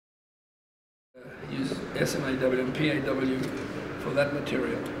use SMAW and PAW for that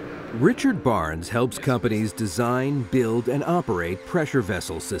material. Richard Barnes helps companies design, build, and operate pressure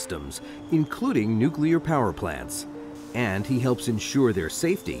vessel systems, including nuclear power plants. And he helps ensure their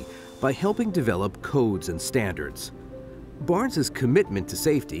safety by helping develop codes and standards. Barnes's commitment to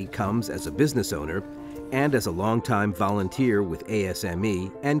safety comes as a business owner and as a longtime volunteer with ASME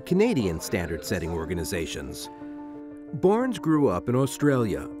and Canadian standard-setting organizations. Barnes grew up in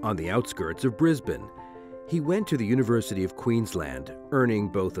Australia on the outskirts of Brisbane. He went to the University of Queensland, earning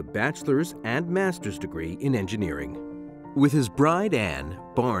both a bachelor's and master's degree in engineering. With his bride Anne,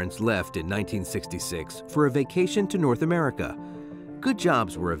 Barnes left in 1966 for a vacation to North America. Good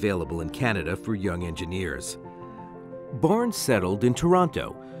jobs were available in Canada for young engineers. Barnes settled in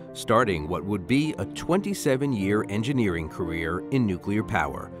Toronto, starting what would be a 27-year engineering career in nuclear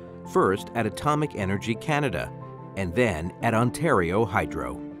power, first at Atomic Energy Canada, and then at Ontario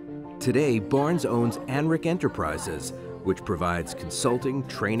Hydro. Today, Barnes owns ANRIC Enterprises, which provides consulting,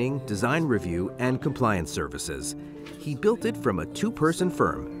 training, design review, and compliance services. He built it from a two-person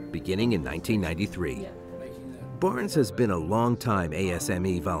firm, beginning in 1993. Barnes has been a long-time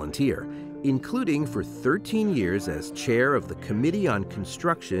ASME volunteer, including for 13 years as chair of the Committee on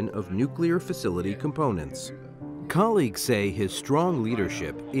Construction of Nuclear Facility Components. Colleagues say his strong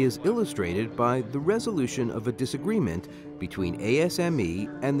leadership is illustrated by the resolution of a disagreement between ASME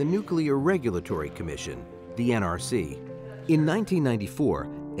and the Nuclear Regulatory Commission, the NRC. In 1994,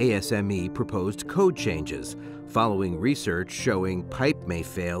 ASME proposed code changes, following research showing pipe may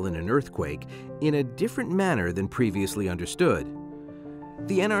fail in an earthquake in a different manner than previously understood.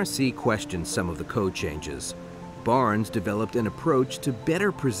 The NRC questioned some of the code changes. Barnes developed an approach to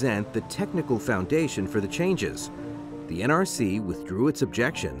better present the technical foundation for the changes. The NRC withdrew its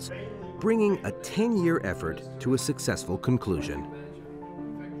objections, bringing a 10-year effort to a successful conclusion.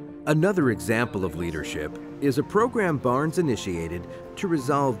 Another example of leadership is a program Barnes initiated to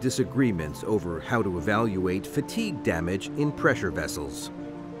resolve disagreements over how to evaluate fatigue damage in pressure vessels.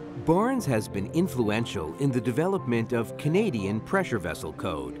 Barnes has been influential in the development of Canadian pressure vessel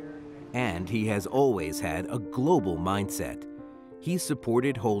code, and he has always had a global mindset. He's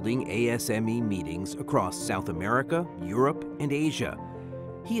supported holding ASME meetings across South America, Europe, and Asia.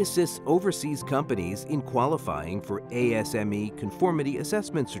 He assists overseas companies in qualifying for ASME conformity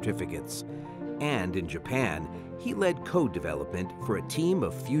assessment certificates. And in Japan, he led code development for a team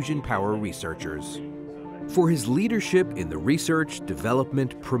of fusion power researchers. For his leadership in the research,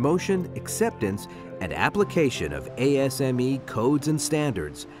 development, promotion, acceptance, and application of ASME codes and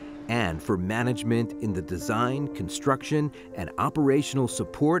standards, and for management in the design, construction, and operational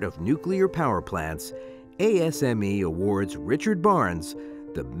support of nuclear power plants, ASME awards Richard Barnes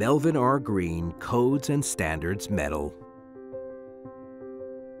the Melvin R. Green Codes and Standards Medal.